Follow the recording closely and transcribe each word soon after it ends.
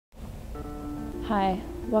Hi,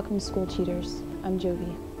 welcome to School Cheaters. I'm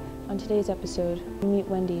Jovi. On today's episode, we meet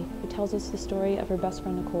Wendy, who tells us the story of her best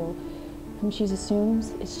friend Nicole, whom she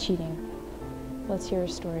assumes is cheating. Let's hear her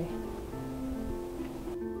story.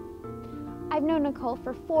 I've known Nicole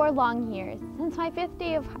for 4 long years, since my 5th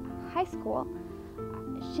day of high school.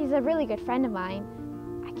 She's a really good friend of mine.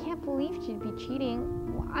 I can't believe she'd be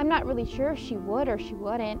cheating. I'm not really sure if she would or she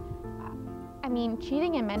wouldn't. I mean,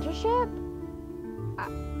 cheating in mentorship?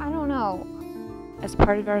 I don't know. As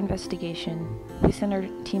part of our investigation, we sent our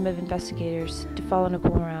team of investigators to follow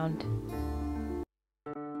Nicole around.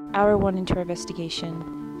 Hour 1 into our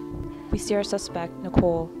investigation, we see our suspect,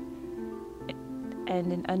 Nicole,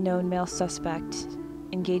 and an unknown male suspect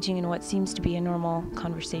engaging in what seems to be a normal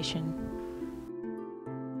conversation.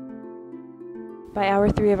 By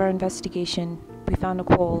hour 3 of our investigation, we found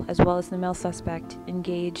Nicole, as well as the male suspect,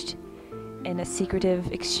 engaged in a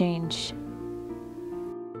secretive exchange.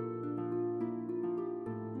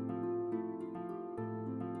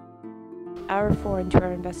 Hour 4 into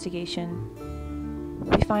our investigation,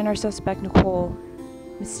 we find our suspect, Nicole,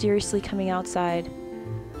 mysteriously coming outside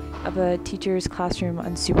of a teacher's classroom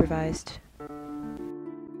unsupervised.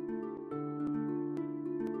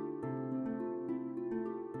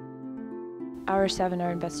 Hour 7,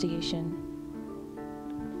 our investigation,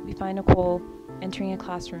 we find Nicole entering a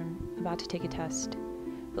classroom about to take a test.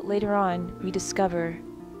 But later on, we discover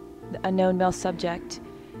the unknown male subject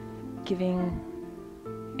giving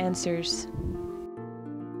answers.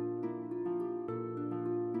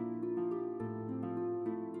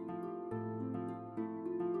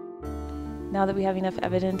 Now that we have enough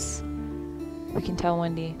evidence, we can tell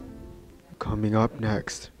Wendy. Coming up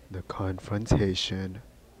next, the confrontation.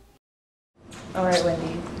 All right,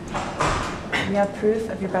 Wendy. We have proof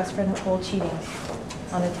of your best friend Nicole cheating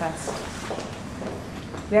on a test.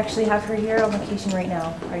 We actually have her here on location right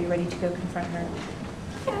now. Are you ready to go confront her?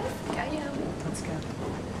 Yes, I am. Let's go.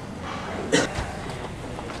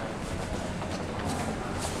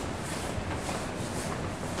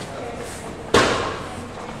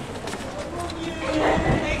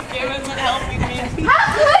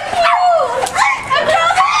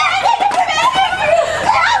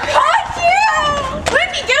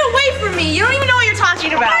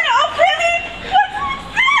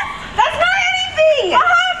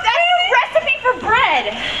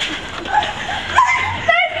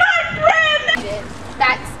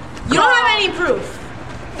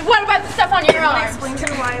 What about the stuff on your arm? Explain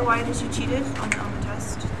to me why did you cheated on the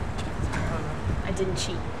test? I didn't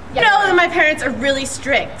cheat. You know that my parents are really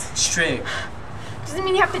strict. Strict. Doesn't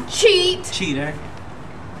mean you have to cheat. Cheater.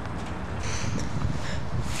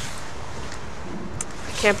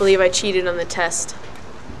 I can't believe I cheated on the test.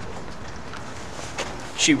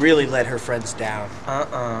 She really let her friends down.